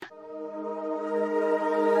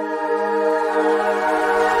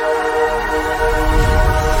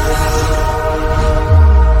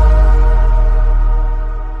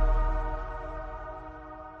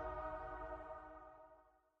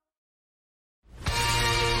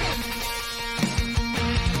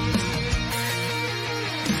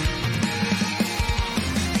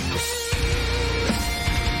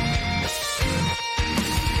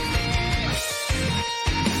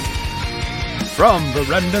From the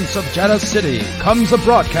remnants of Jeddah City comes a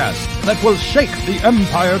broadcast that will shake the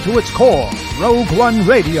Empire to its core. Rogue One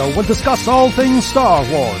Radio will discuss all things Star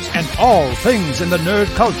Wars and all things in the nerd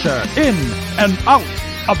culture, in and out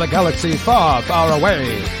of the galaxy far, far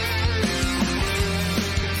away.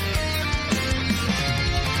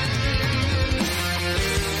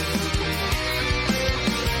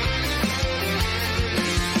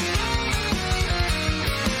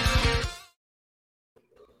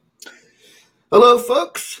 Hello,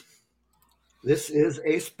 folks. This is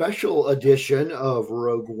a special edition of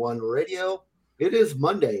Rogue One Radio. It is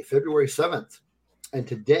Monday, February 7th, and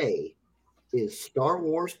today is Star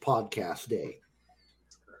Wars Podcast Day.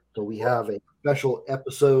 So we have a special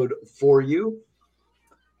episode for you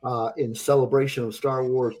in celebration of Star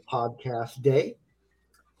Wars Podcast Day.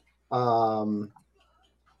 So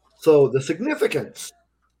the significance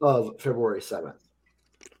of February 7th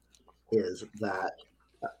is that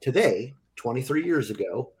today, 23 years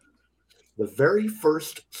ago, the very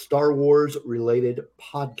first Star Wars related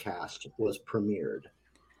podcast was premiered.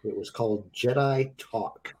 It was called Jedi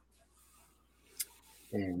Talk.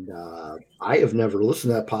 And I have never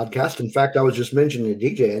listened to that podcast. In fact, I was just mentioning to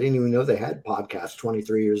DJ, I didn't even know they had podcasts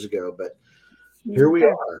 23 years ago, but here we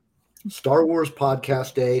are, Star Wars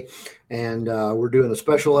Podcast Day, and we're doing a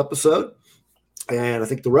special episode. And I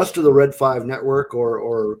think the rest of the Red 5 network,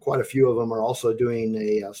 or quite a few of them, are also doing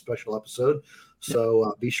a special episode.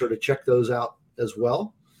 So be sure to check those out as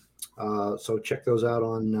well. So check those out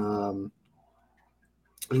on,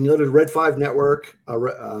 you can go to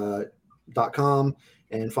red5network.com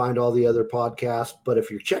and find all the other podcasts. But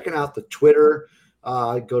if you're checking out the Twitter,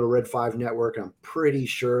 go to Red 5 Network. I'm pretty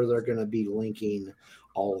sure they're going to be linking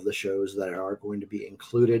all of the shows that are going to be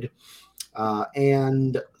included.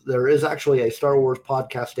 And there is actually a Star Wars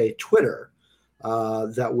Podcast Day Twitter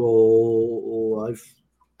that will,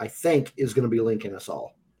 I think, is going to be linking us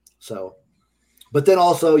all. So, but then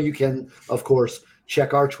also you can, of course,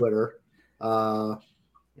 check our Twitter, and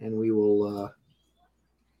we will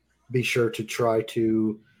be sure to try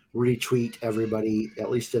to retweet everybody, at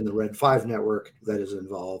least in the Red 5 network, that is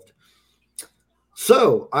involved.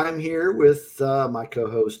 So I'm here with my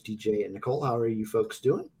co-host DJ and Nicole. How are you folks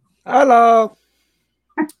doing? Hello.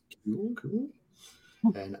 Cool.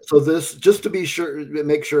 And so this, just to be sure,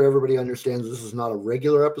 make sure everybody understands, this is not a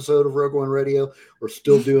regular episode of Rogue One Radio. We're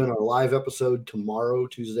still doing our live episode tomorrow,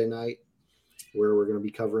 Tuesday night, where we're going to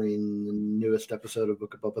be covering the newest episode of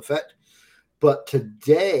Book of Boba Fett. But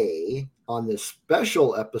today, on this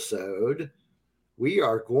special episode, we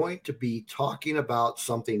are going to be talking about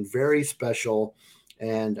something very special.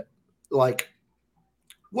 And like,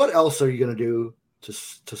 what else are you going to do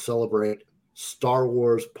to celebrate Star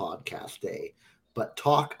Wars Podcast Day, but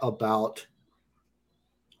talk about,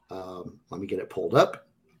 let me get it pulled up,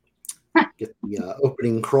 get the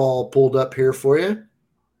opening crawl pulled up here for you.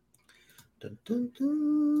 Dun, dun,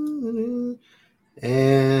 dun.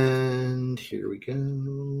 And here we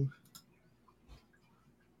go.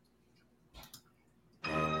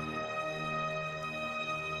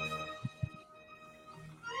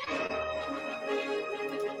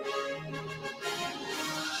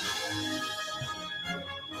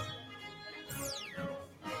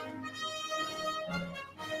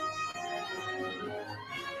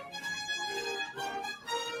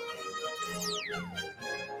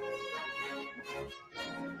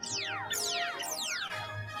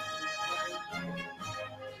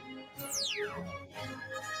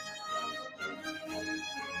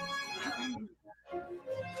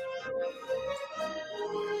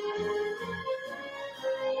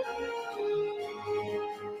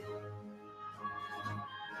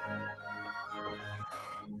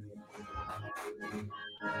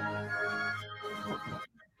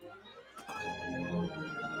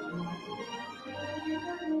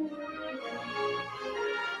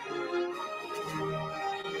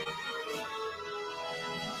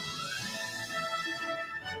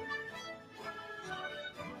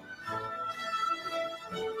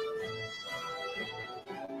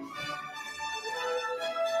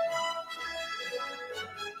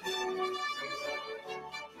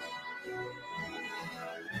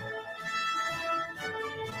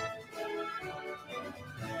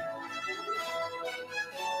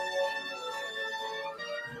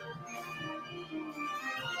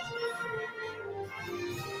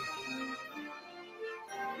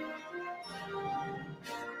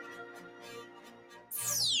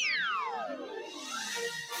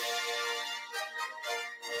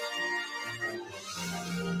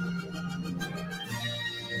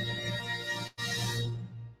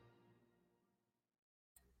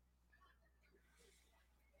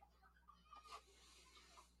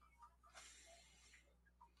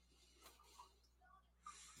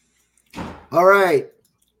 All right.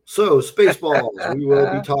 So, Spaceballs. We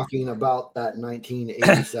will be talking about that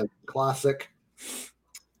 1987 classic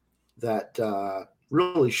that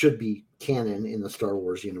really should be canon in the Star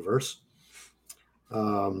Wars universe.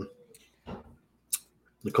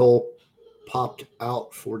 Nicole popped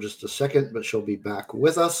out for just a second, but she'll be back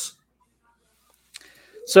with us.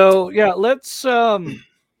 So, yeah, let's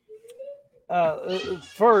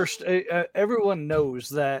first, everyone knows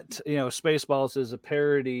that Spaceballs is a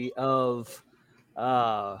parody of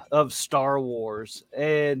Star Wars,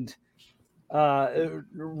 and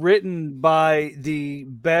written by the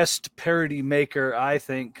best parody maker, I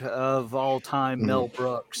think, of all time, Mel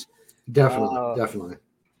Brooks. Definitely.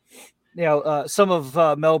 Some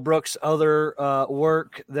of Mel Brooks' other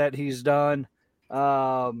work that he's done.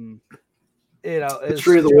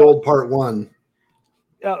 History of the World Part 1.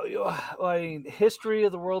 History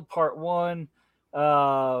of the World Part 1.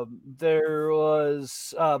 There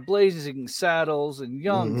was Blazing Saddles and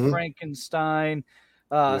Young Frankenstein,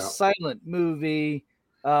 Silent Movie,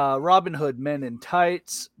 Robin Hood Men in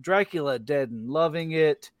Tights, Dracula Dead and Loving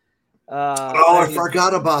It. I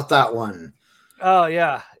forgot about that one. Oh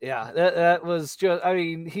yeah. That was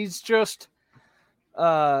just.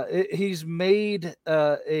 He's made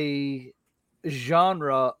a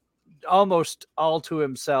genre almost all to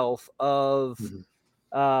himself of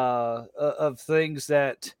things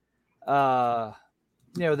that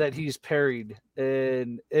that he's parried,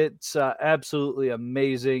 and it's absolutely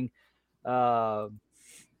amazing. The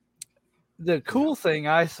cool thing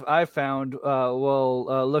I found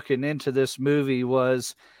while looking into this movie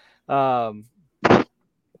was they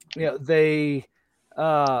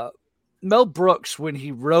Mel Brooks, when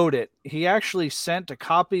he wrote it, he actually sent a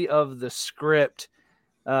copy of the script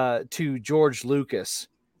to George Lucas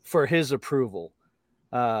for his approval,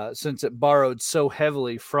 since it borrowed so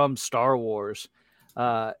heavily from Star Wars.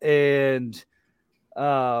 And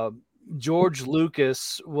George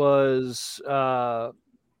Lucas was,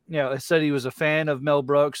 said he was a fan of Mel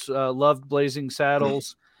Brooks, loved Blazing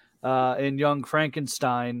Saddles and Young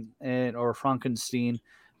Frankenstein or Frankenstein.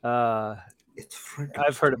 It's Frankenstein.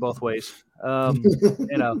 I've heard it both ways. And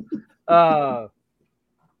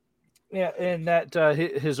that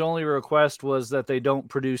his only request was that they don't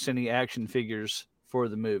produce any action figures for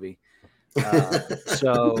the movie.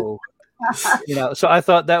 So I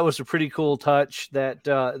thought that was a pretty cool touch that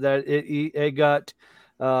it got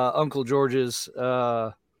Uncle George's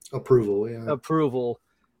approval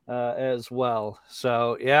as well.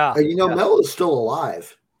 So yeah, Mel is still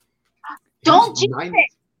alive.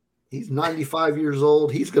 He's 95 years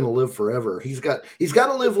old. He's going to live forever. He's got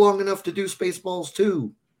to live long enough to do Spaceballs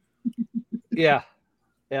too. Yeah.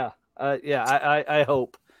 I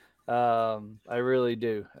hope. I really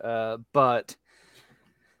do. But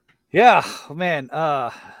yeah, man.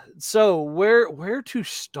 So where to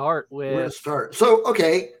start with? So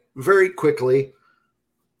okay, very quickly.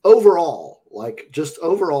 Overall, not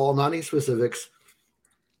any specifics.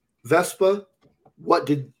 Vespa, what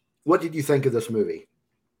did you think of this movie?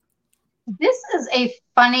 This is a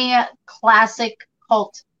funny, classic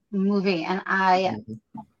cult movie, and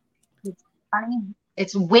it's funny.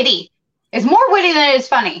 It's witty. It's more witty than it is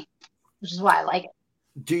funny, which is why I like it.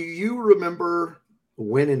 Do you remember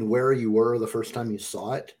when and where you were the first time you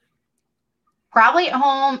saw it? Probably at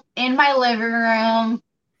home in my living room.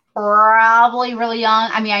 Probably really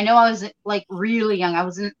young. I mean, I know I was like really young. I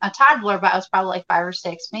wasn't a toddler, but I was probably like 5 or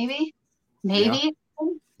 6, maybe. Yeah.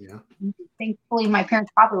 Thankfully, my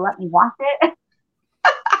parents probably let me watch it.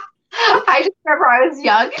 I just remember I was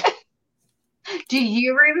young. Do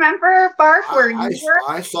you remember, Barf? Where you were?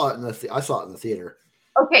 I saw it in the theater.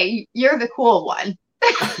 Okay, you're the cool one.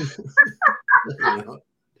 How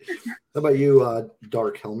about you,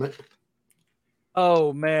 Dark Helmet?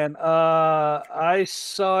 Oh man, I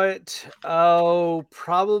saw it.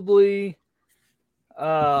 Probably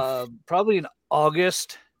in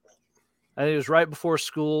August. I think it was right before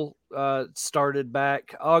school started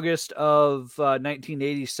back. August of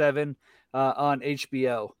 1987 on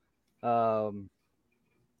HBO.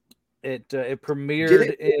 It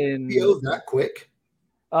premiered in HBO that quick.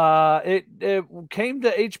 It came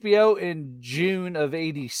to HBO in June of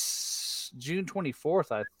June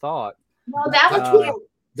 24th, I thought. No,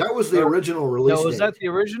 that was the original release. No, was that the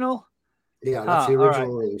original? Yeah, that's the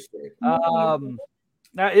original release date.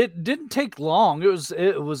 Now it didn't take long.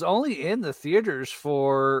 It was only in the theaters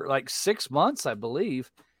for like 6 months, I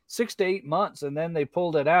believe, 6 to 8 months, and then they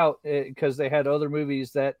pulled it out because they had other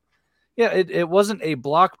movies that, it wasn't a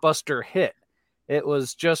blockbuster hit. It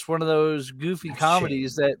was just one of those goofy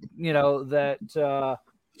comedies that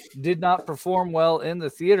did not perform well in the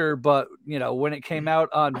theater, but when it came out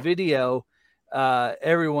on video,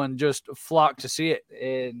 everyone just flocked to see it,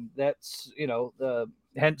 and that's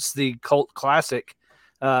hence the cult classic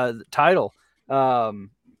title.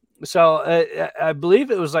 So I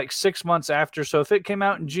believe it was like 6 months after. So if it came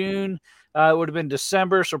out in June, it would have been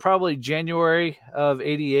December. So probably January of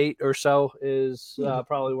 '88 or so is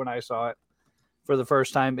probably when I saw it for the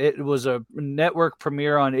first time. It was a network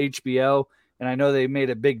premiere on HBO, and I know they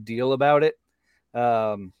made a big deal about it.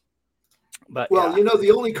 But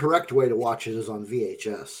the only correct way to watch it is on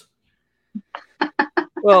VHS.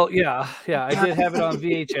 Well, yeah, I did have it on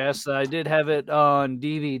VHS. I did have it on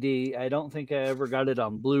DVD. I don't think I ever got it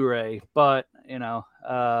on Blu-ray, but and I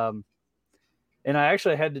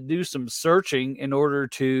actually had to do some searching in order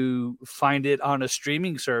to find it on a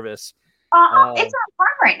streaming service. It's on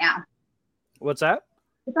Prime right now. What's that?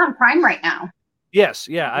 It's on Prime right now. Yes,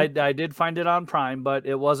 yeah, I did find it on Prime, but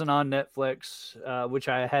it wasn't on Netflix, which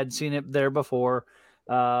I had seen it there before.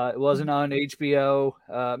 It wasn't on HBO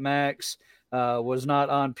Max. Was not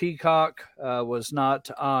on Peacock, was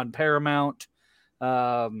not on Paramount.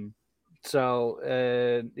 So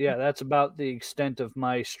that's about the extent of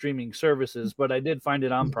my streaming services, but I did find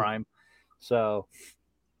it on Prime. So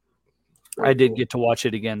I did get to watch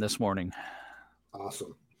it again this morning.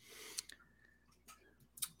 Awesome.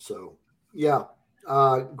 So, yeah,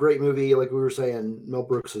 great movie. Like we were saying, Mel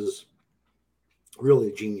Brooks is really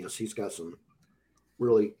a genius. He's got some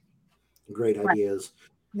really great ideas.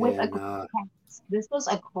 This was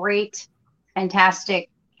a great, fantastic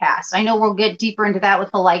cast. I know we'll get deeper into that with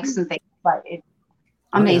the likes and things, but it's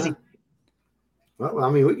amazing. Yeah. Well, I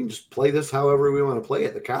mean, we can just play this however we want to play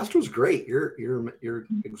it. The cast was great. You're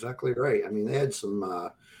exactly right. I mean, they had some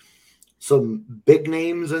big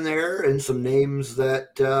names in there and some names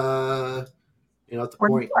that at the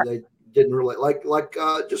point they didn't really like.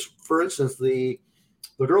 Just for instance, the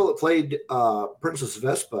girl that played Princess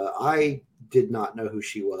Vespa, I did not know who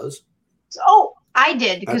she was. Oh, I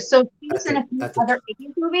did, because she was in a few other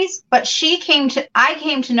 80s movies, but I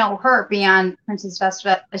came to know her beyond Princess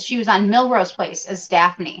Vespa. She was on Melrose Place as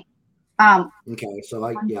Daphne. Okay, so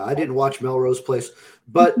I didn't watch Melrose Place,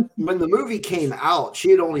 but when the movie came out,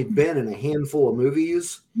 she had only been in a handful of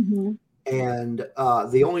movies, and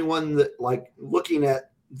the only one that, like, looking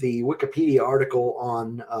at the Wikipedia article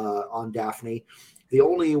on Daphne, the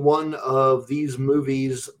only one of these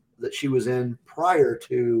movies that she was in prior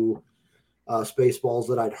to Spaceballs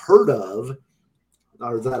that I'd heard of,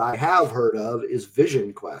 or that I have heard of, is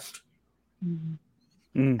Vision Quest.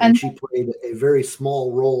 And she played a very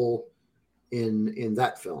small role in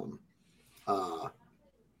that film.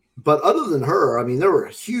 But other than her, I mean, there were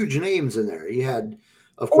huge names in there. You had,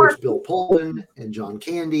 of course, Bill Pullman and John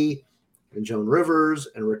Candy and Joan Rivers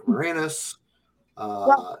and Rick Moranis,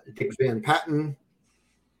 Dick Van Patten.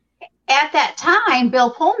 At that time,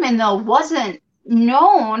 Bill Pullman, though, wasn't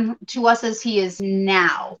known to us as he is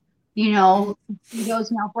now. He goes,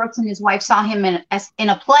 Mel Brooks and his wife saw him in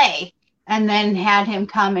a play and then had him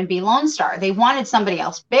come and be Lone Star. They wanted somebody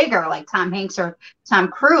else bigger, like Tom Hanks or Tom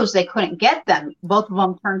Cruise. They couldn't get them. Both of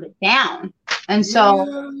them turned it down. And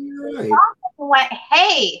so went,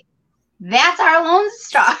 hey, that's our Lone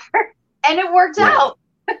Star. And it worked out.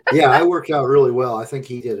 Yeah, it worked out really well. I think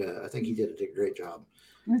he did a great job.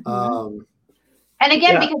 And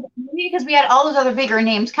again, because we had all those other bigger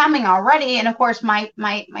names coming already, and of course my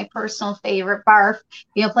personal favorite, Barf,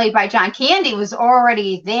 played by John Candy, was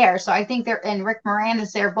already there. So I think and Rick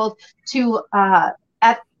Moranis, they're both two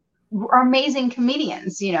amazing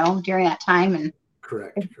comedians, during that time. And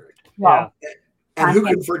correct. Well, yeah. And who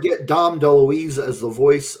can forget Dom DeLuise as the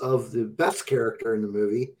voice of the best character in the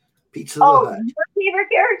movie, Pizza the Hut? Your favorite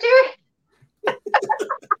character?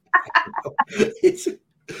 He's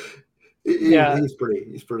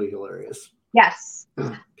pretty hilarious. Yes,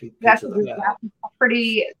 that's a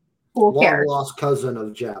pretty cool character. Long lost cousin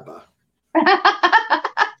of Jabba.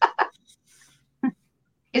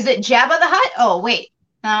 Is it Jabba the Hutt? Oh wait,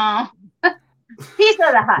 no, Pizza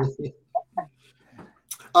the Hut.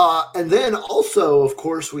 And then also, of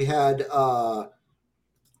course, we had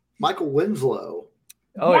Michael Winslow.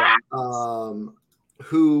 Oh yeah.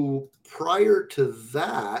 Who prior to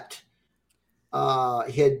that.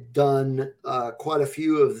 He had done quite a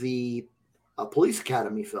few of the Police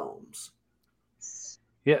Academy films.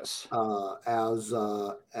 Yes. As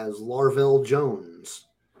Larvell Jones,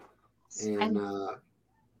 and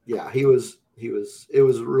he was. It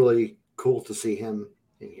was really cool to see him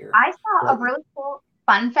in here. I saw a really cool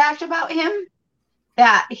fun fact about him,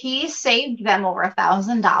 that he saved them over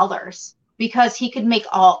 $1,000 because he could make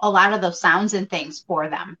a lot of those sounds and things for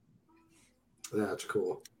them. That's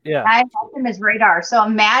cool. Yeah, I helped him as radar. So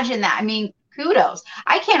imagine that. I mean, kudos.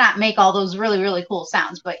 I cannot make all those really, really cool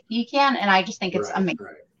sounds, but he can, and I just think it's amazing.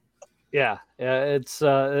 Right. Yeah,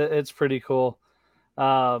 it's pretty cool.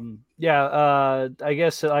 I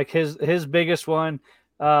guess like his biggest one,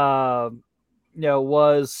 was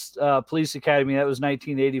Police Academy. That was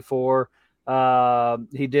 1984.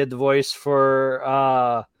 He did the voice for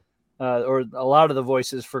or a lot of the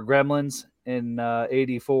voices for Gremlins in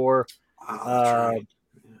 84. Right.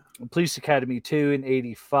 Police Academy 2 in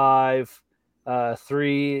 85.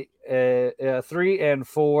 3 and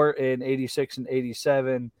 4 in 86 and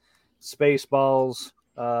 87. Spaceballs,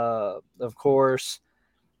 of course.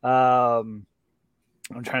 I'm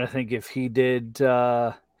trying to think if he did.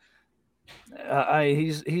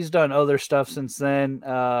 He's done other stuff since then.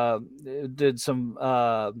 Did some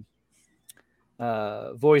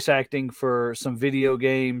voice acting for some video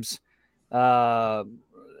games. Robot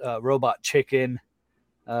Chicken.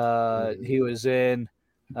 He was in.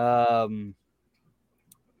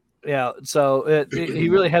 So he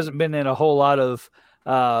really hasn't been in a whole lot of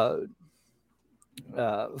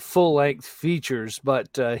full length features,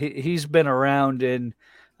 but he's been around, and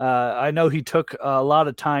I know he took a lot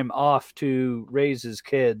of time off to raise his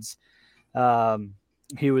kids.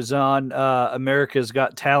 He was on America's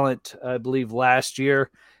Got Talent, I believe, last year,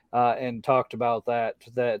 and talked about that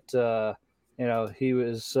he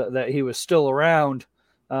was still around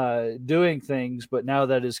doing things, but now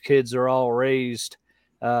that his kids are all raised,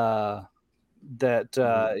 he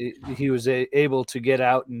was able to get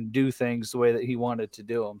out and do things the way that he wanted to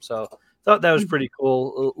do them. So I thought that was pretty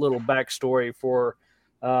cool. A little backstory for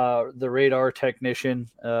the radar technician,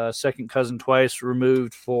 second cousin twice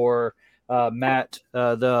removed for Matt,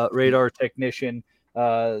 the radar technician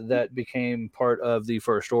that became part of the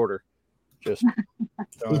First Order. Just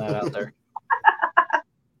throwing that out there.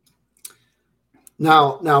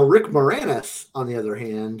 Now, Rick Moranis, on the other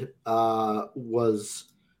hand, was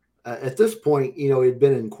at this point, he'd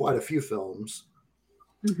been in quite a few films.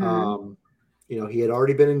 Mm-hmm. He had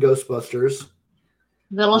already been in Ghostbusters,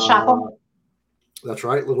 Little Shop of. That's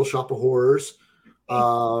right, Little Shop of Horrors.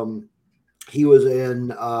 He was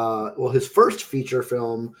in his first feature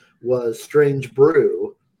film was Strange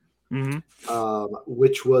Brew,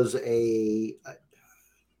 which was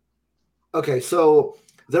so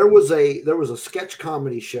there was a sketch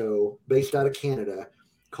comedy show based out of Canada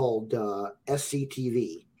called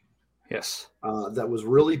SCTV. Yes. That was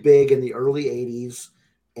really big in the early 80s,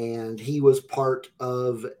 and he was part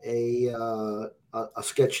of a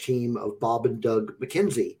sketch team of Bob and Doug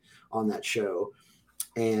McKenzie on that show.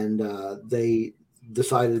 And they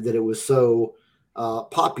decided that it was so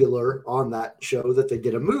popular on that show that they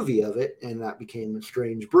did a movie of it, and that became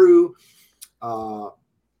Strange Brew.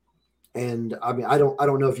 And I mean, I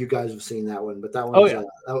don't know if you guys have seen that one, but that one that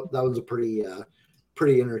was a pretty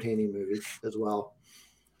entertaining movie as well.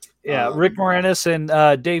 Yeah, Rick Moranis and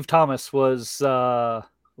Dave Thomas was the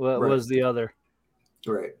other.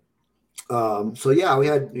 Right. So yeah, we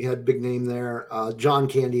had big name there. John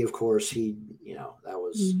Candy, of course. He, that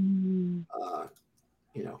was,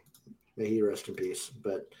 may he rest in peace.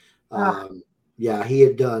 But yeah, he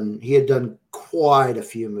had done quite a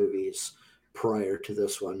few movies prior to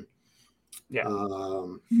this one. Yeah.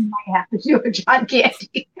 Might have to do a John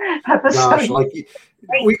Candy episode. Gosh,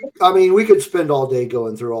 we could spend all day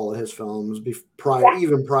going through all of his films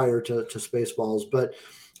even prior to Spaceballs. But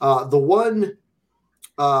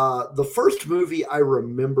the first movie I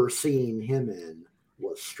remember seeing him in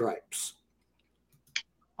was Stripes.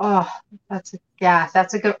 Oh, that's a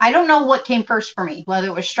good. I don't know what came first for me, whether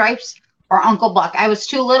it was Stripes or Uncle Buck. I was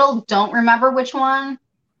too little. Don't remember which one.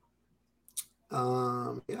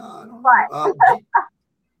 I don't know.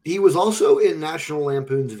 He was also in National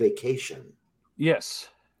Lampoon's Vacation. Yes.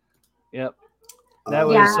 Yep. That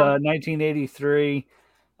was 1983.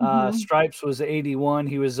 Stripes was 81.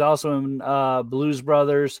 He was also in Blues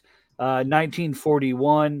Brothers.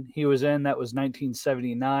 1941 he was in. That was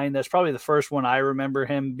 1979. That's probably the first one I remember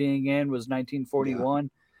him being in, was 1941.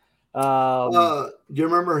 Do you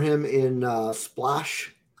remember him in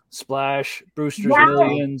Splash? Brewster's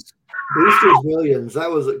Millions. Brewster's Millions.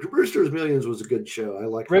 Brewster's Millions was a good show. I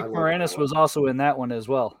like. Rick Moranis was also in that one as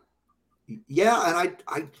well. Yeah,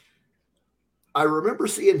 and I remember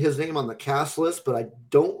seeing his name on the cast list, but I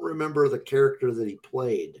don't remember the character that he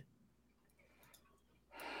played.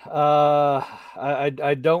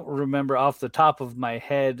 I don't remember off the top of my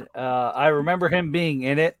head. I remember him being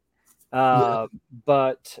in it,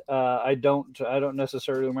 but I don't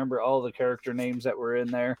necessarily remember all the character names that were in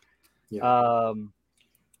there. Yeah.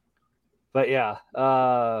 But yeah,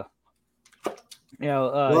 he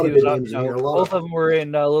was both of them were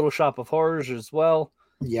in Little Shop of Horrors as well.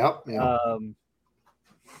 Yep. Yeah.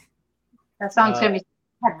 That song's gonna be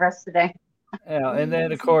had rest today. Yeah, and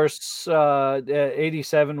then of course,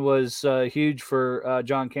 87 was huge for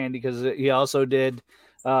John Candy because he also did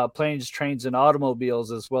Planes, Trains, and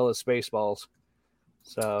Automobiles as well as Spaceballs.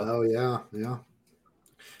 So, Oh yeah.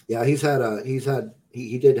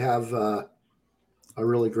 He did have a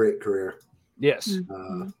really great career. yes,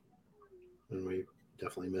 And we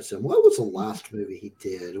definitely miss him. What was the last movie he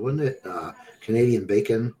did? Wasn't it Canadian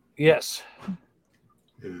Bacon? yes.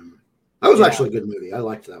 That was actually a good movie. I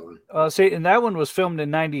liked that one. See, and that one was filmed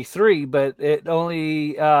in '93, but it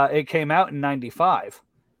only it came out in '95.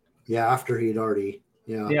 Yeah, after he'd already.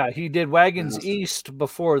 Yeah, he did Wagons East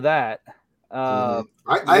before that. I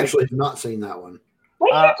actually have not seen that one.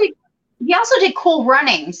 He also did Cool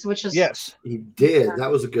Runnings, which is yes, he did.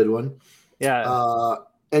 That was a good one. Yeah,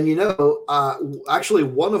 and actually,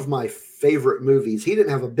 one of my favorite movies. He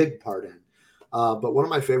didn't have a big part in, but one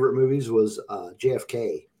of my favorite movies was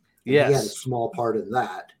JFK. Yes, he had a small part in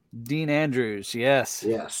that. Dean Andrews. Yes.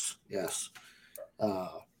 Yeah,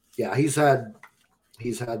 he's had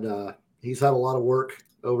a lot of work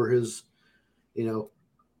over his,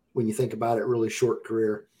 when you think about it, really short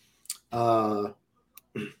career. But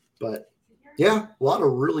yeah, a lot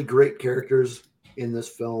of really great characters in this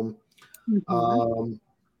film. Mm-hmm.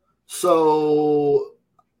 So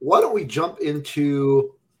why don't we jump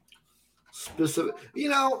into specific?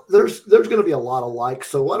 There's going to be a lot of likes.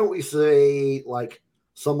 So why don't we say like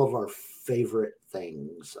some of our favorite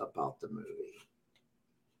things about the movie?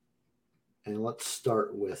 And let's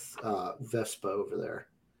start with Vespa over there.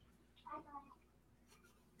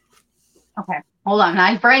 Okay, hold on.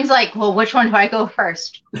 My brain's like, well, which one do I go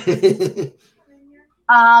first?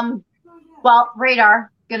 Well,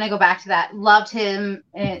 Radar. Gonna go back to that. Loved him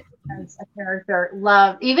as a character.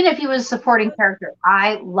 Even if he was a supporting character,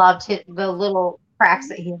 I loved the little cracks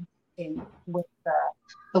that he had in with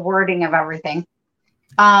the wording of everything.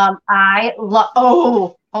 I love.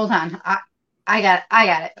 Oh, hold on. I got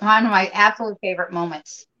it. One of my absolute favorite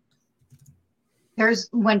moments. There's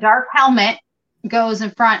when Dark Helmet goes in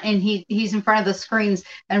front and he's in front of the screens,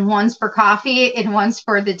 and one's for coffee and one's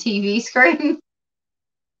for the TV screen.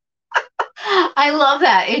 I love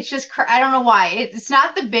that. It's just, I don't know why. It's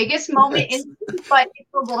not the biggest moment, but it's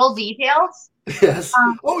the little details. Yes.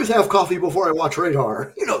 Always have coffee before I watch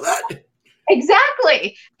Radar. You know that.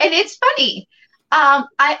 Exactly. And it's funny.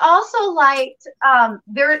 I also liked,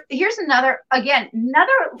 here's another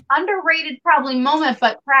underrated probably moment,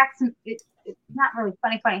 but cracks, it's not really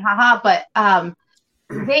funny, haha, but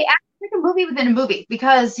they actually make a movie within a movie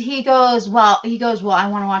because he goes, well, I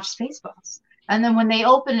want to watch Spaceballs. And then when they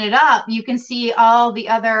open it up, you can see all the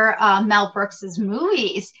other Mel Brooks's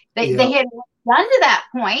movies they had done to that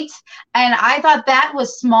point. And I thought that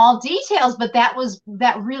was small details, but that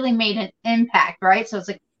really made an impact, right? So it's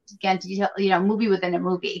like, again, detail, movie within a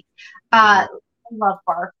movie. I love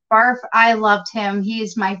Barf. Barf, I loved him.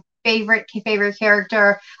 He's my favorite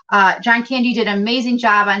character. John Candy did an amazing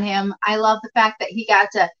job on him. I love the fact that he got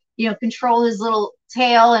to control his little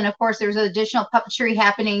tail, and of course there's additional puppetry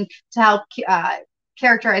happening to help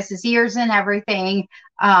characterize his ears and everything.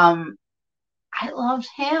 I loved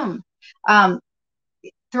him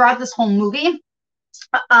throughout this whole movie.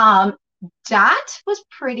 Dot was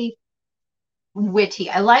pretty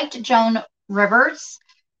witty. I liked Joan Rivers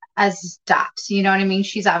as Dot. You know what I mean?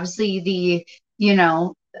 She's obviously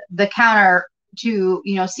the counter to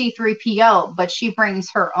C-3PO, but she brings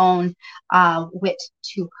her own wit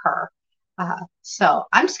to her. So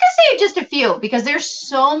I'm just gonna say just a few because there's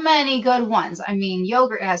so many good ones. I mean,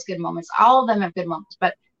 Yogurt has good moments. All of them have good moments,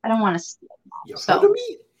 but I don't want to steal them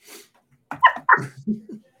all.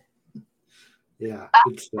 Yeah,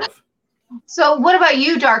 good stuff. So what about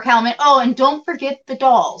you, Dark Helmet? Oh, and don't forget the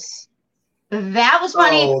dolls. That was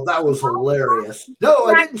funny. Oh, that was hilarious. No,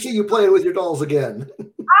 I didn't see you playing with your dolls again.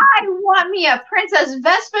 I want me a Princess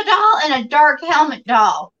Vespa doll and a Dark Helmet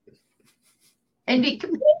doll. And be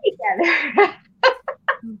complete together.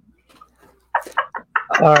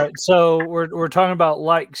 All right, so we're talking about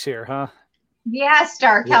likes here, huh? Yes,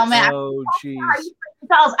 Dark Helmet. Oh, jeez.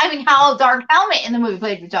 Dolls. I mean, how Dark Helmet in the movie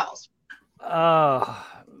played with dolls. I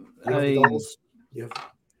mean, dolls? Yeah.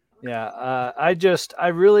 I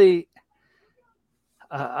really.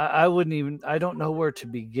 I wouldn't even. I don't know where to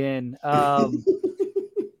begin.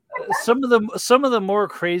 Some of the more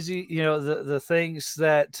crazy, the things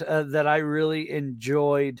that I really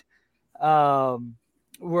enjoyed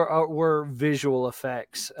were visual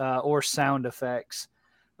effects or sound effects.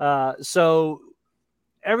 So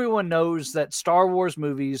everyone knows that Star Wars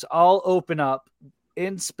movies all open up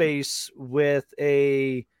in space with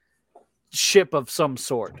a ship of some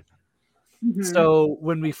sort. Mhm. So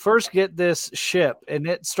when we first get this ship and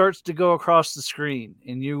it starts to go across the screen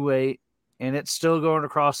and you wait and it's still going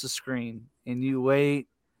across the screen and you wait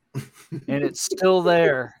and it's still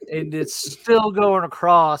there and it's still going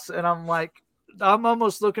across, and I'm like, I'm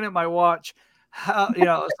almost looking at my watch. How,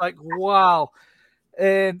 it's like, wow.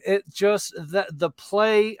 And it just the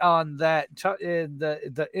play on that and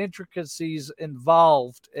the intricacies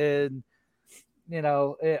involved, and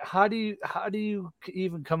how do you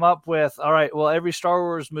even come up with, all right, well, every Star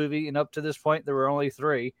Wars movie, and up to this point there were only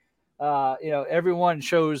 3, everyone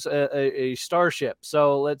shows a starship.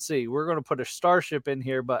 So let's see, we're going to put a starship in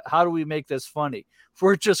here, but how do we make this funny?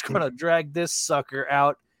 We're just going to drag this sucker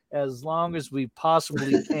out as long as we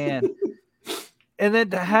possibly can. And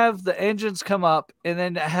then to have the engines come up and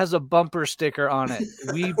then it has a bumper sticker on it.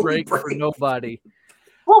 We break for nobody.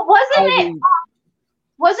 Well, wasn't it?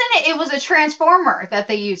 It was a transformer that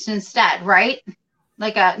they used instead, right?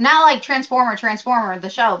 Like not like Transformer the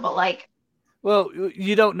show, but like. Well,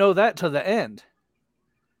 you don't know that till the end.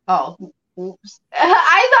 Oh, oops.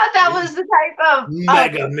 I thought that was the type of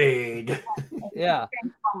Mega Maid. Yeah.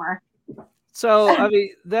 Transformer. So I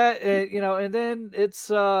mean that and then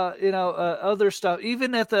it's other stuff.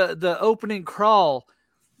 Even at the opening crawl,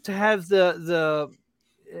 to have the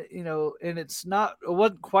and it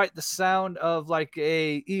wasn't quite the sound of like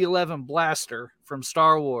a E11 blaster from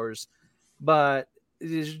Star Wars, but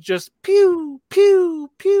it's just pew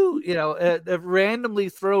pew pew, randomly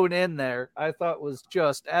thrown in there. I thought was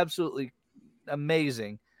just absolutely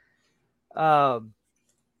amazing. How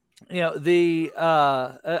do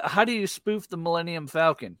you spoof the Millennium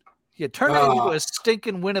Falcon? You turn it into a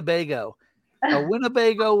stinking Winnebago. A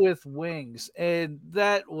Winnebago with wings, and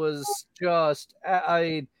that was just,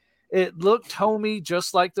 it looked homey,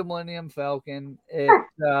 just like the Millennium Falcon. It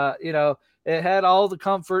it had all the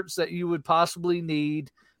comforts that you would possibly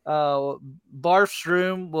need. Barf's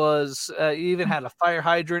room was even had a fire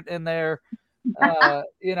hydrant in there.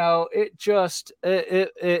 It just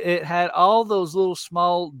it had all those little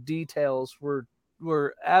small details were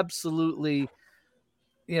absolutely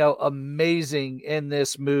amazing in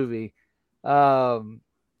this movie.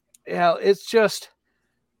 It's just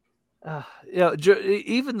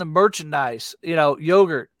even the merchandise,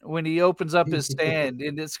 yogurt, when he opens up his stand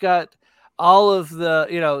and it's got all of the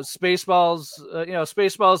Spaceballs,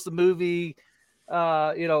 Spaceballs the movie,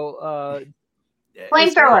 Flamethrower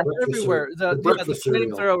everywhere. The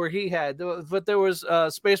flamethrower he had, but there was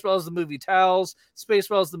Spaceballs the movie towels,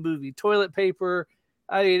 Spaceballs the movie toilet paper.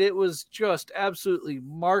 I mean, it was just absolutely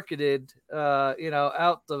marketed,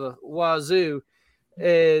 out the wazoo,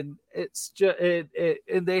 and it's just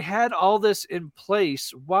and they had all this in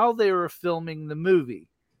place while they were filming the movie,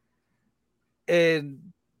 and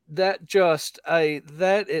that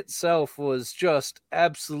itself was just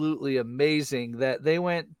absolutely amazing that they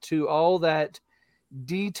went to all that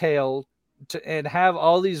detail and have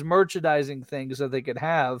all these merchandising things that they could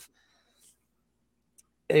have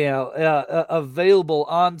available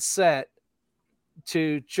on set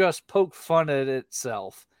to just poke fun at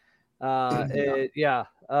itself. It's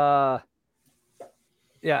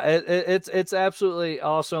absolutely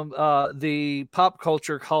awesome. The pop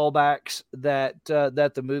culture callbacks that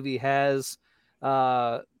the movie has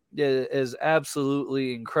is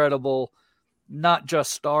absolutely incredible. Not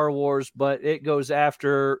just Star Wars, but it goes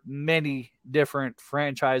after many different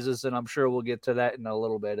franchises, and I'm sure we'll get to that in a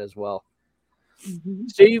little bit as well. Mm-hmm.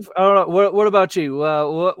 Steve, I don't know, what about you?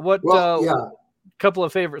 What couple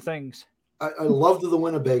of favorite things? I loved the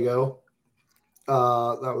Winnebago.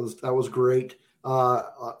 That was great.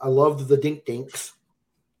 I loved the Dink Dinks.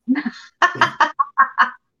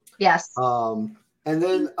 Yes. And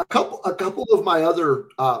then a couple of my other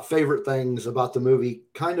favorite things about the movie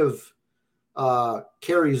kind of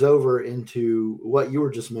carries over into what you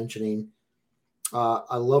were just mentioning.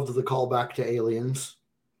 I loved the callback to Aliens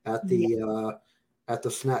at the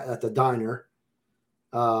diner.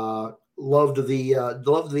 Loved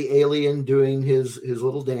the alien doing his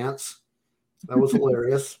little dance. That was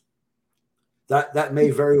hilarious. That may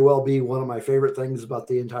very well be one of my favorite things about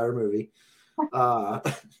the entire movie.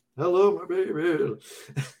 Hello, my baby.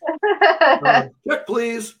 Check,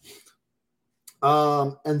 please.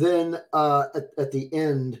 And then at the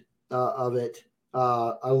end of it,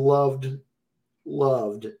 I loved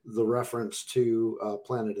the reference to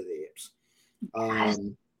Planet of the Apes.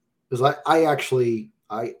 Because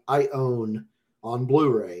I own on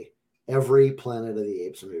Blu-ray every Planet of the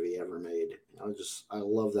Apes movie ever made. I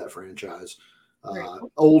love that franchise.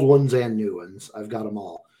 Old ones and new ones. I've got them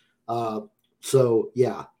all. So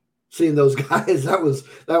yeah, seeing those guys, that was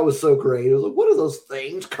so great. It was like, what are those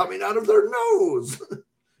things coming out of their nose?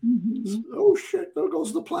 Oh shit, there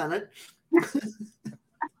goes the planet.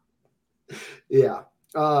 Yeah.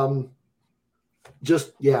 I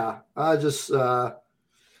just see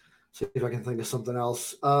if I can think of something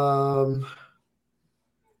else.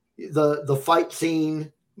 The fight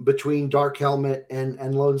scene between Dark Helmet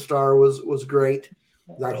and Lone Star was great.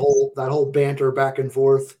 That whole banter back and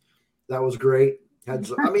forth, that was great. I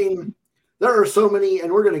mean, there are so many,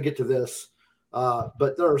 and we're going to get to this,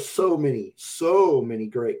 but there are so many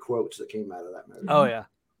great quotes that came out of that movie. Oh yeah.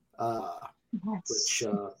 Which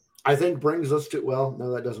I think brings us to, well,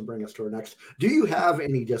 no, that doesn't bring us to our next. Do you have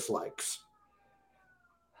any dislikes?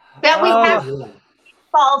 That we have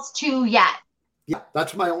falls to yet. Yeah,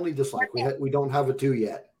 that's my only dislike. We don't have a 2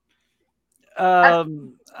 yet. I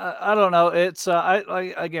don't know. It's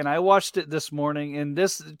I watched it this morning, and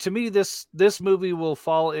this movie will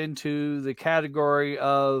fall into the category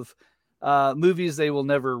of movies they will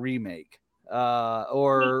never remake,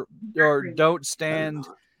 or don't stand,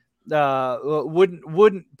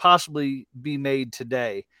 wouldn't possibly be made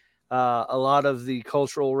today. A lot of the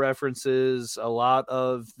cultural references, a lot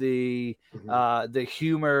of the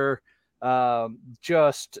humor,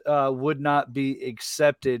 just would not be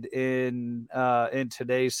accepted in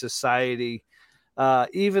today's society,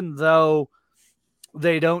 even though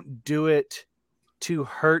they don't do it to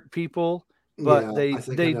hurt people, but they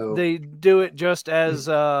do it just as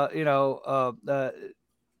I don't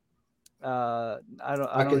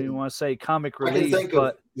even want to say comic relief,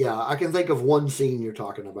 but I can think of one scene you're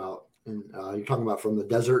talking about, and you're talking about from the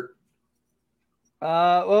desert.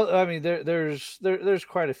 Well, I mean, there's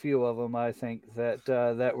quite a few of them, I think,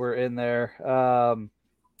 that were in there.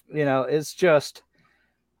 It's just,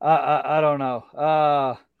 I don't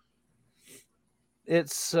know.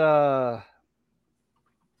 It's, I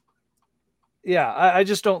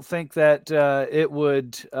just don't think that it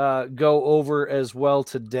would go over as well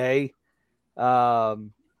today.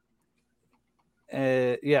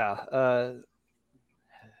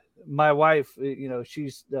 My wife,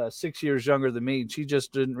 she's 6 years younger than me. She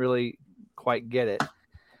just didn't really quite get it.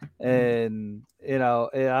 And,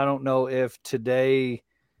 I don't know if today,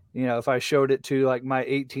 if I showed it to like my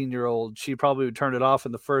 18-year-old, she probably would turn it off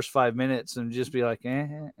in the first 5 minutes and just be like,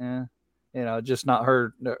 just not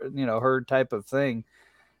her, her type of thing.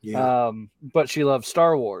 Yeah. But she loves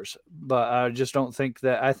Star Wars, but I just don't think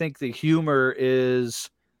that, I think the humor is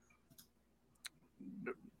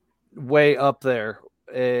way up there.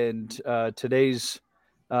 And today's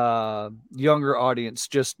younger audience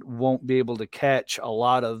just won't be able to catch a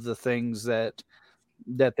lot of the things that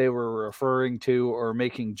they were referring to or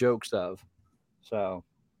making jokes of. So,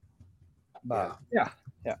 but yeah.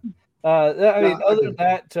 I mean, other than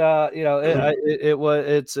that,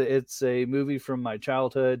 it's a movie from my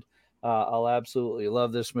childhood. I'll absolutely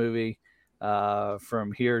love this movie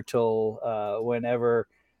from here till whenever.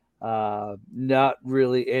 Not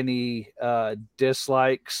really any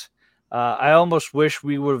dislikes. I almost wish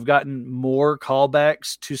we would have gotten more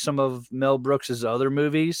callbacks to some of Mel Brooks's other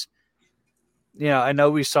movies. I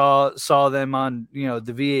know we saw them on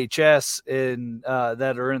the VHS in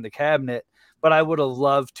that are in the cabinet, but I would have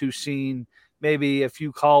loved to seen maybe a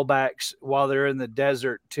few callbacks while they're in the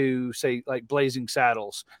desert to, say, like Blazing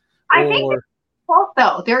Saddles. I think quote,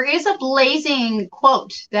 though, there is a Blazing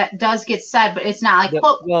quote that does get said, but it's not like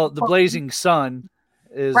quote. Well, the Blazing Sun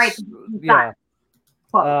is right. Yeah.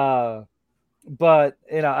 But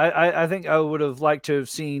I think I would have liked to have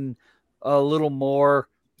seen a little more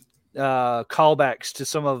callbacks to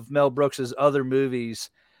some of Mel Brooks's other movies.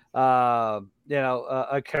 A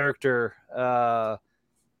character that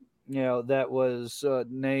was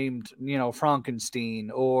named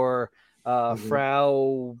Frankenstein, or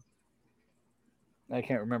Frau. I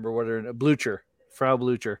can't remember what her Blucher, Frau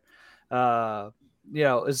Blucher.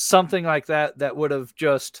 Is something like that would have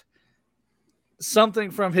just something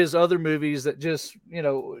from his other movies that just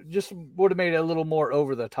would have made it a little more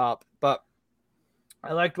over the top. But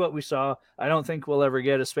I liked what we saw. I don't think we'll ever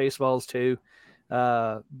get a Spaceballs 2,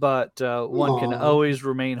 but one can always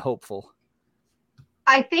remain hopeful.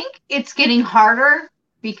 I think it's getting harder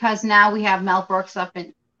because now we have Mel Brooks up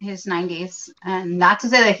in his 90s, and not to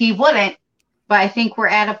say that he wouldn't. But I think we're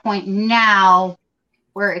at a point now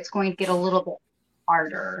where it's going to get a little bit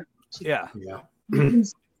harder. Yeah.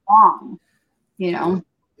 Long, Yeah.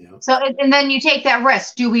 So, and then you take that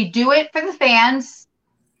risk. Do we do it for the fans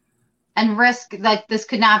and risk that this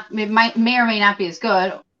may or may not be as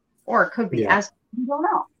good, or it could be as, we don't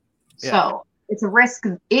know. Yeah. So it's a risk.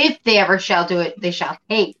 If they ever shall do it, they shall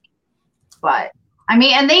take. But I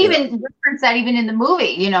mean, and they even reference that even in the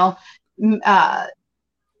movie,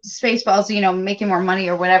 Spaceballs, making more money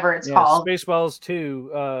or whatever it's called. Spaceballs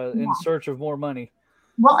 2, In Search of More Money.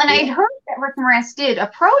 Well, and I'd heard that Rick Moranis did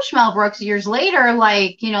approach Mel Brooks years later,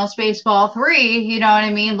 like, Spaceball 3, you know what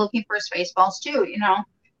I mean, looking for Spaceballs 2,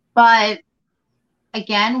 But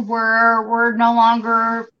again, we're no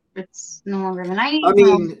longer, it's no longer the 90s. I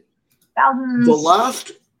mean, thousands.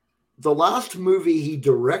 The last movie he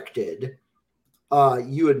directed,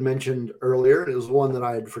 you had mentioned earlier, it was one that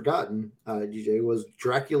I had forgotten, DJ, was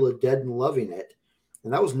Dracula Dead and Loving It.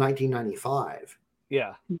 And that was 1995.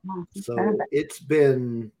 Yeah. So it's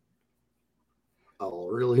been a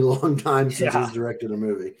really long time since he's directed a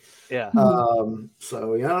movie. Yeah.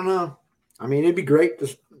 So I don't know. I mean, it'd be great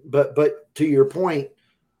to, but to your point,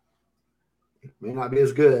 it may not be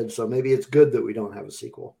as good. So maybe it's good that we don't have a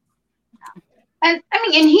sequel. And I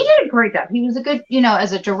mean, and he did a great job. He was a good,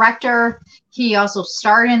 as a director. He also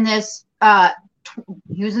starred in this.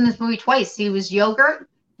 He was in this movie twice. He was Yogurt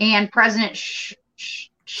and President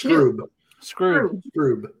Scroob.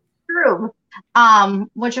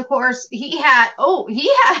 Which of course he had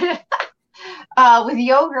with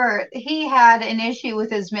Yogurt, he had an issue with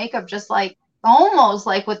his makeup, just like almost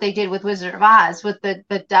like what they did with Wizard of Oz, with the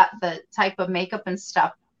type of makeup and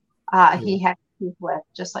stuff he had with,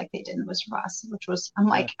 just like they did in Wizard of Oz, which was, I'm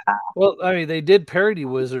like, well, I mean, they did parody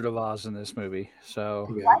Wizard of Oz in this movie,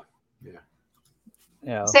 so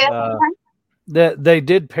that they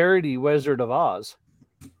did parody Wizard of Oz.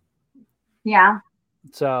 Yeah.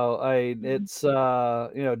 So it's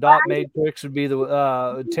Dot Matrix would be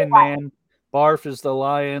the Tin Man, Barf is the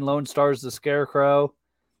lion, Lone Star's the scarecrow,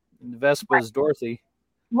 and Vespa is Dorothy.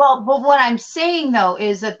 Well, but what I'm saying though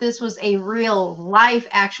is that this was a real life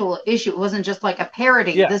actual issue. It wasn't just like a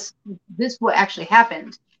parody. Yeah. This what actually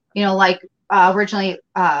happened. Like originally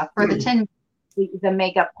for the Tin, the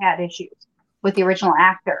makeup had issues with the original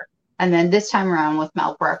actor, and then this time around with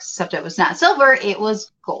Mel Brooks, except it was not silver, it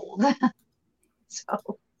was gold.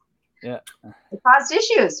 So yeah, it caused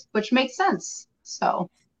issues, which makes sense. So,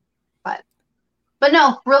 but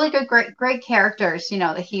no, really good, great characters,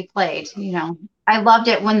 that he played. I loved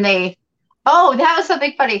it when that was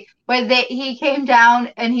something funny when he came down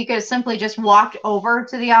and he could have simply just walked over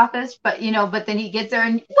to the office, but then he gets there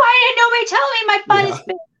and why didn't nobody tell me my butt is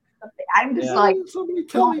big? I'm just like, somebody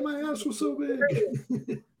tell me my ass was so big.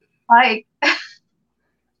 Like,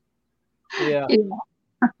 yeah.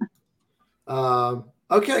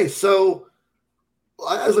 Okay, so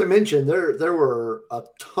as I mentioned, there were a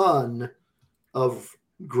ton of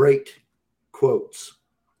great quotes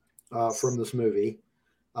from this movie,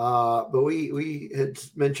 but we had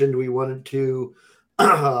mentioned we wanted to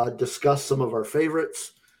discuss some of our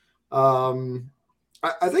favorites.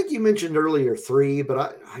 I think you mentioned earlier 3,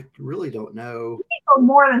 but I really don't know.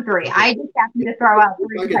 More than 3. I just happened to throw out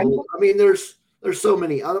 3. I mean, there's so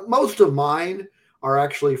many. Most of mine are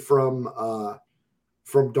actually from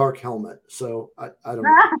Dark Helmet, so I don't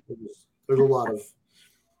know. There's a lot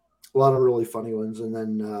of really funny ones, and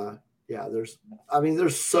then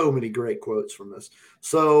there's so many great quotes from this.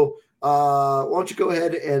 So why don't you go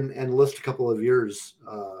ahead and list a couple of yours,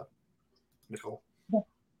 Nicole?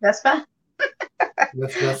 Vespa.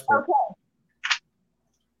 Vespa. Okay.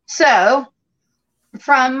 So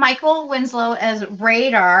from Michael Winslow as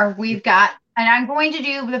Radar, we've got, and I'm going to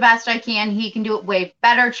do the best I can. He can do it way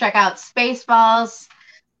better. Check out Spaceballs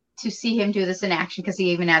to see him do this in action, because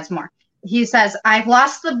he even adds more. He says, I've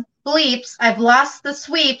lost the bleeps, I've lost the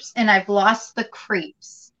sweeps, and I've lost the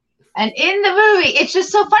creeps. And in the movie, it's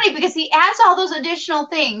just so funny because he adds all those additional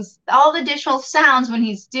things, all the additional sounds when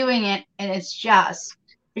he's doing it, and it's just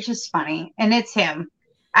funny. And it's him.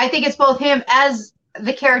 I think it's both him as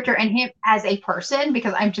the character and him as a person,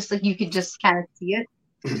 because I'm just like, you could just kind of see it.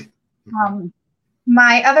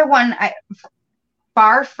 My other one,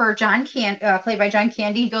 Barf for John played by John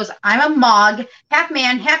Candy. He goes, I'm a Mog, half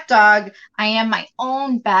man, half dog. I am my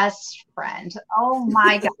own best friend. Oh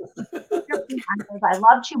my God. I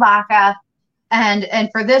love Chewbacca. And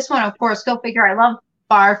for this one, of course, go figure, I love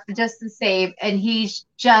Barf just the same. And he's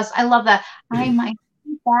just, I love that. I'm my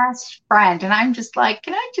best friend. And I'm just like,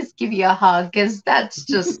 can I just give you a hug? Because that's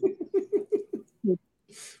just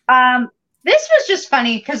this was just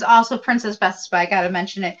funny because also Princess Vespa, I gotta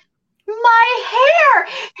mention it. My hair!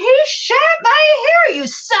 He shat my hair, you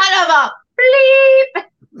son of a bleep!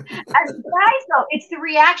 As guys though, it's the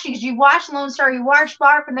reaction, because you watch Lone Star, you watch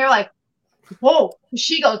Barf, and they're like, whoa,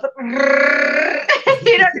 she goes, you know what I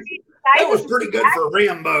mean? That was pretty good for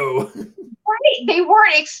Rambo. Right, they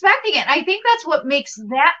weren't expecting it. I think that's what makes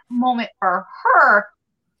that moment for her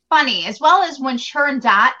funny, as well as when her and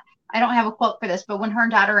Dot I don't have a quote for this, but when her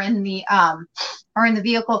and daughter are in the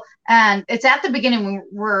vehicle, and it's at the beginning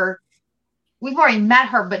when we've already met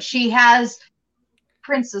her, but she has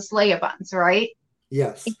Princess Leia buns, right?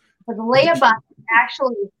 Yes. But the Leia buns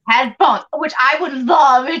actually headphones, which I would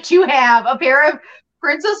love to have a pair of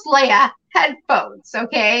Princess Leia headphones,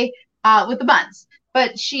 okay, with the buns.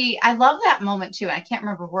 But I love that moment too. I can't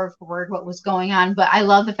remember word for word what was going on, but I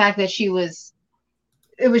love the fact that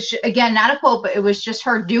it was, again, not a quote, but it was just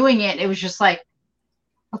her doing it. It was just like,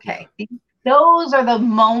 okay, those are the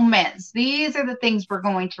moments. These are the things we're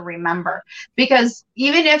going to remember. Because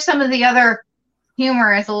even if some of the other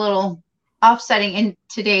humor is a little offsetting in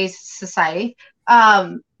today's society,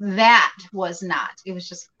 that was not. It was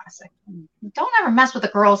just classic. Don't ever mess with a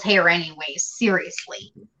girl's hair anyways,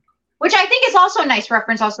 seriously. Which I think is also a nice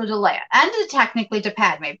reference also to Leia and technically to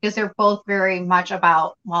Padme, because they're both very much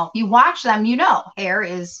about, well, if you watch them, you know, hair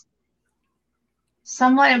is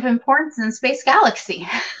somewhat of importance in Space Galaxy.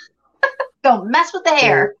 Don't mess with the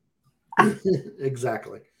hair.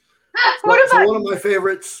 Exactly. So one of my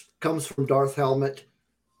favorites comes from Darth Helmet.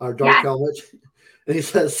 Helmet. And he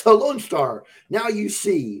says, so Lone Star, now you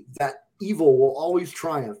see that evil will always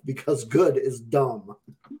triumph because good is dumb.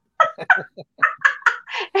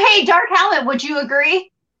 Hey, Dark Helmet, would you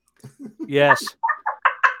agree? Yes.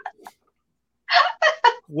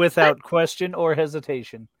 Without question or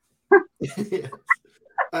hesitation. Yes.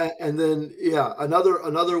 And then,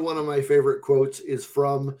 another one of my favorite quotes is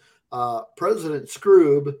from President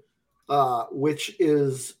Scroob, which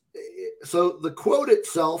is, so the quote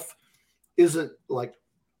itself isn't like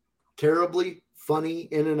terribly funny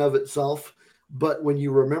in and of itself, but when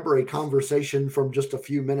you remember a conversation from just a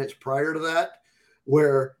few minutes prior to that,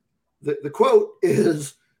 where the quote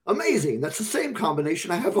is, amazing, that's the same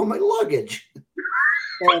combination I have on my luggage.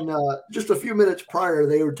 And just a few minutes prior,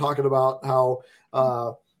 they were talking about how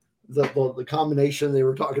the combination they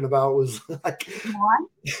were talking about was like 1,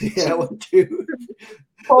 2,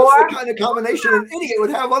 4. That's the kind of combination an idiot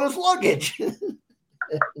would have on his luggage.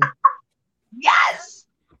 Yes.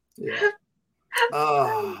 Yeah.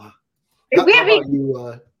 How about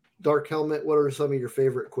you, Dark Helmet? What are some of your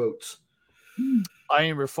favorite quotes? I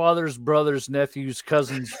am your father's brother's nephew's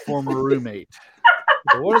cousin's former roommate.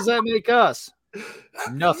 So what does that make us?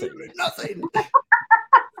 Nothing. Nothing.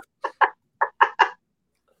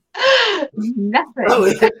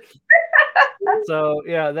 Nothing. So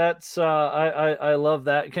yeah, that's I love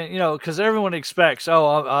that. Because everyone expects,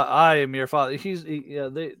 I am your father. He's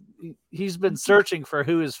been searching for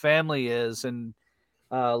who his family is, and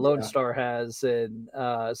Lone Star has, and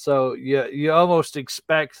so you almost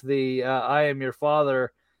expect the I am your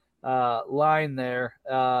father line there,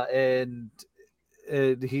 and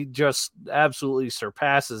he just absolutely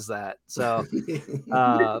surpasses that. So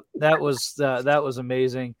that was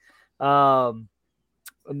amazing.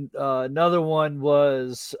 Another one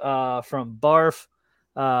was from Barf,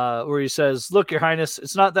 where he says, "Look, Your Highness,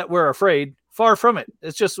 it's not that we're afraid. Far from it.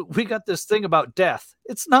 It's just we got this thing about death.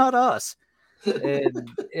 It's not us." And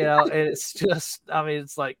it's just, I mean,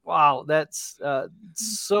 it's like, wow, that's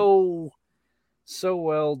so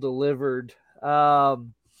well delivered.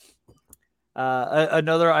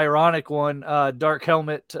 Another ironic one, Dark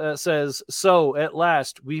Helmet says, "So at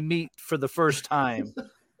last we meet for the first time,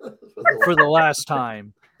 for the last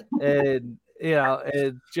time." And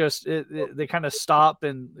it just they kind of stop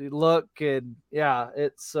and look, and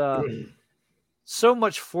it's so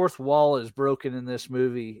much fourth wall is broken in this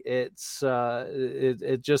movie. It's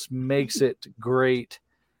it just makes it great.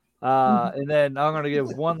 And then I'm going to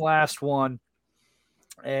give one last one,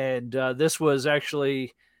 and this was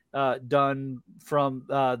actually done from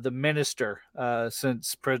the Minister,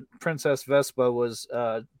 since Princess Vespa was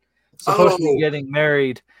supposed to be getting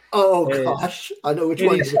married. Oh, gosh. I know which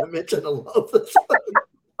one you're going to mention. I love this one.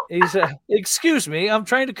 He said, "Excuse me, I'm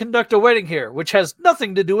trying to conduct a wedding here, which has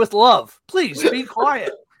nothing to do with love. Please be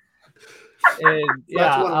quiet." And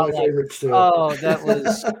that's one of my favorites too. Oh, that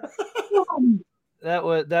was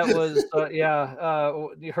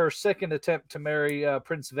her second attempt to marry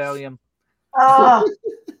Prince Valium. Oh,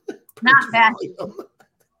 not bad.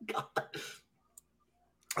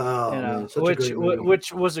 Oh,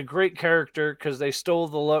 which was a great character, because they stole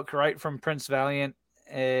the look right from Prince Valiant,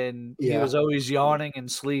 and he was always yawning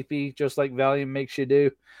and sleepy, just like Valium makes you do.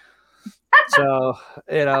 So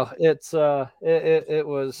it's it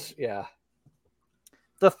was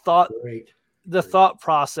the thought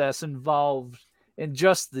process involved in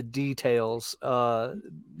just the details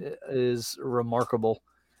is remarkable.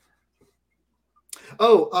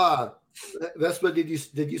 Vespa, did you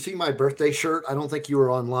see my birthday shirt? I don't think you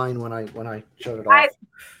were online when I showed it off.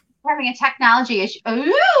 having a technology issue.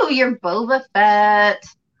 Ooh, you're Boba Fett.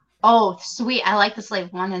 Oh, sweet. I like the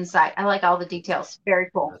slave one inside. I like all the details. Very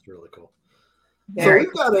cool. That's really cool. Very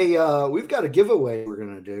So we've got a giveaway we're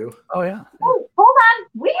gonna do. Oh yeah. Oh, hold on.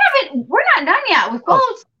 We're not done yet with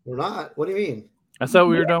quotes. We're not. What do you mean? I thought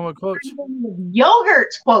we were done with quotes.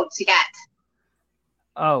 Yogurt quotes yet.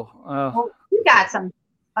 Oh, We got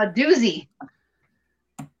a doozy.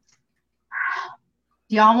 Do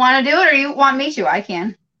y'all want to do it or you want me to? I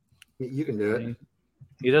can. You can do it.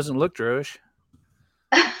 he doesn't look Jewish.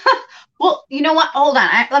 Well, you know what? Hold on.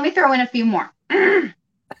 Let me throw in a few more. John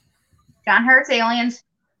Hurt's Aliens.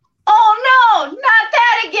 Oh, no, not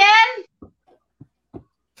that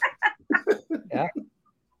again.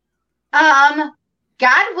 Yeah.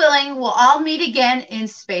 God willing, we'll all meet again in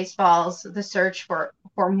Spaceballs, the search for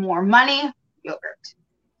more money, yogurt.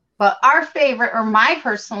 But our favorite, or my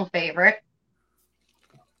personal favorite,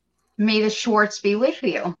 may the Schwartz be with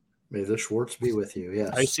you. May the Schwartz be with you.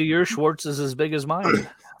 Yes. I see your Schwartz is as big as mine.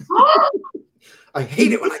 I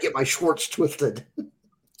hate it when I get my Schwartz twisted.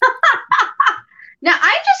 Now,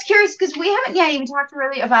 I'm just curious because we haven't yet even talked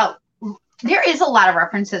really about, there is a lot of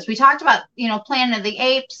references. We talked about, Planet of the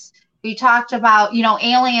Apes. We talked about,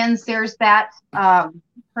 aliens. There's that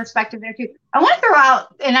perspective there too. I want to throw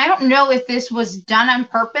out, and I don't know if this was done on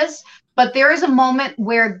purpose, but there is a moment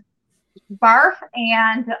where Barf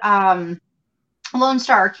and Lone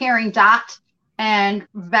Star are carrying Dot and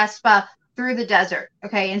Vespa through the desert,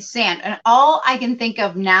 in sand. And all I can think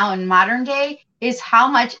of now in modern day is how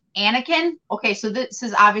much Anakin, so this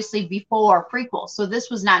is obviously before prequel, so this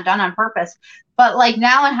was not done on purpose. But like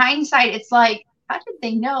now in hindsight, it's like, how did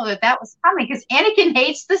they know that was coming? Because Anakin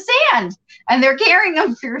hates the sand and they're carrying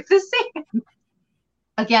him through the sand.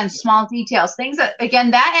 Again, small details, things that, the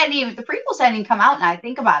prequels hadn't even come out now I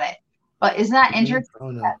think about it. But isn't that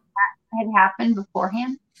interesting that had happened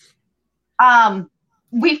beforehand?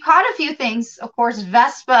 We've caught a few things. Of course,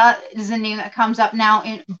 Vespa is a name that comes up now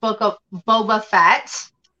in Book of Boba Fett.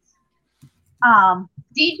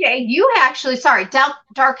 DJ, you actually,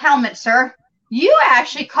 Dark Helmet, sir. You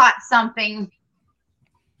actually caught something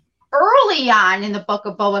early on in the Book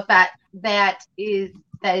of Boba Fett that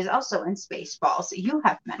is also in Spaceballs that you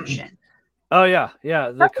have mentioned. Oh yeah,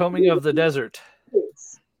 the combing of the desert.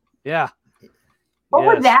 Yeah. What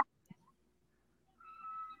was that?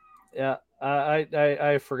 Yeah,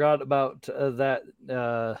 I forgot about that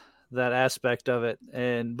aspect of it,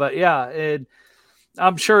 and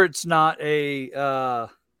I'm sure it's not a.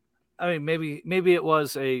 Maybe it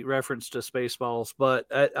was a reference to Spaceballs, but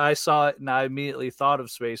I saw it and I immediately thought of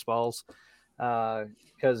Spaceballs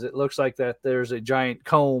because it looks like that there's a giant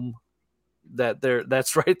comb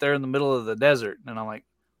that's right there in the middle of the desert, and I'm like,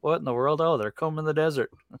 what in the world? Oh, they're combing the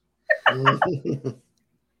desert.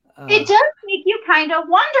 It does make you kind of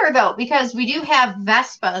wonder, though, because we do have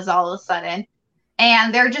Vespas all of a sudden,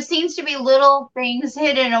 and there just seems to be little things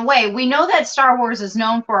hidden away. We know that Star Wars is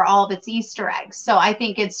known for all of its Easter eggs, so I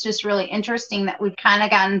think it's just really interesting that we've kind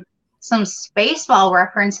of gotten some Spaceball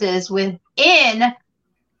references within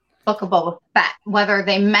Book of Boba Fett, whether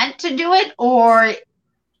they meant to do it or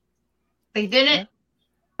they didn't,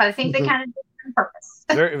 but I think they kind of did it on purpose.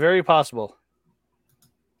 Very, very possible.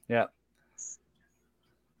 Yeah.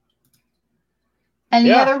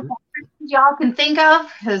 Any other references y'all can think of?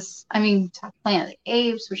 Because, Planet of the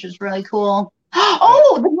Apes, which is really cool.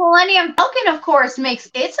 Oh, the Millennium Falcon, of course, makes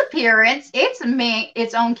its appearance.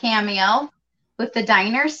 Its own cameo with the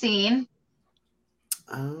diner scene.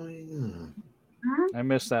 Oh, yeah. I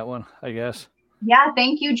missed that one, I guess. Yeah,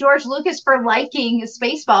 thank you, George Lucas, for liking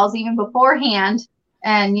Spaceballs even beforehand.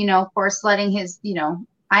 And, of course, letting his,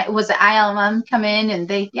 ILM come in. And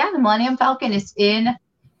the Millennium Falcon is in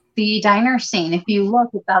the diner scene. If you look,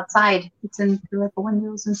 it's outside. It's in through the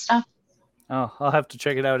windows and stuff. Oh, I'll have to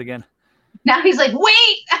check it out again. Now he's like,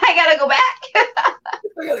 wait, I gotta go back.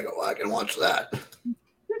 I gotta go back and watch that.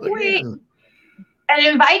 Wait. And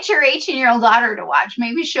invite your 18-year-old daughter to watch.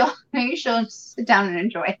 Maybe she'll sit down and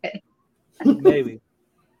enjoy it. Maybe.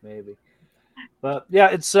 But yeah,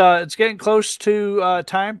 it's getting close to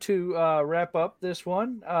time to wrap up this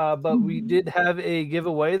one. But we did have a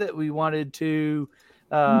giveaway that we wanted to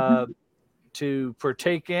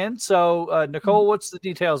partake in. So Nicole, what's the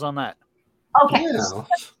details on that? Okay. So a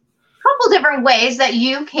couple different ways that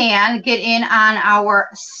you can get in on our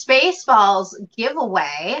Spaceballs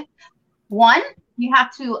giveaway. One, you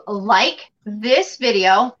have to like this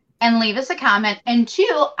video and leave us a comment. And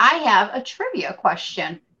two, I have a trivia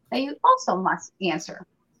question that you also must answer.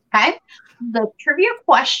 Okay. The trivia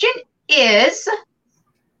question is,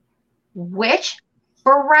 which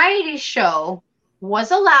variety show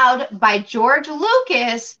was allowed by George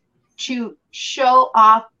Lucas to show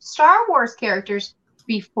off Star Wars characters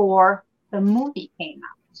before the movie came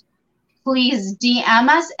out? Please DM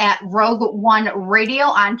us at Rogue One Radio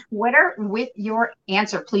on Twitter with your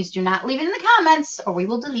answer. Please do not leave it in the comments or we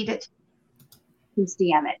will delete it. Please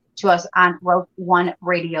DM it to us on Rogue One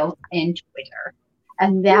Radio in Twitter.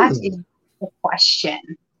 And that is the question.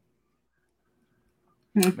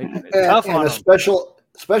 Making it tough on and a them.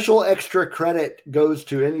 special extra credit goes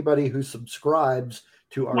to anybody who subscribes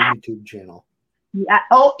to our YouTube channel. Yeah.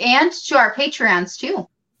 Oh, and to our Patreons too.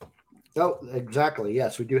 Oh, exactly.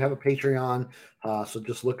 Yes, we do have a Patreon. So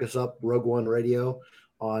just look us up, Rogue One Radio,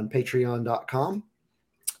 on patreon.com.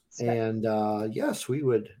 And yes, we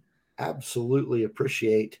would absolutely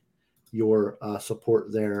appreciate your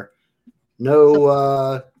support there.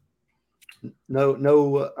 No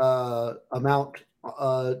amount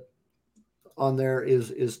on there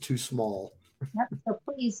is too small. Yep. So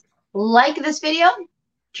please like this video,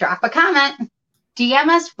 drop a comment, DM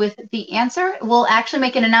us with the answer. We'll actually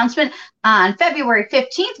make an announcement on February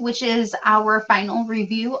 15th, which is our final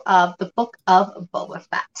review of the Book of Boba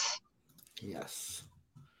Fett. Yes.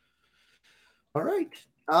 All right.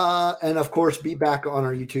 And of course, be back on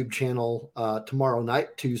our YouTube channel tomorrow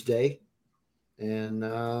night, Tuesday.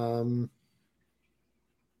 And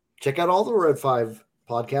check out all the Red 5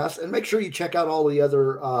 podcasts. And make sure you check out all the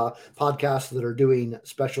other podcasts that are doing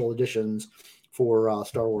special editions for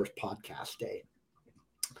Star Wars Podcast Day.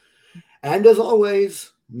 And as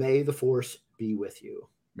always, may the Force be with you.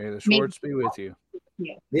 May the Schwartz be with you.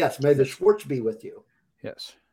 Yes, may the Schwartz be with you. Yes.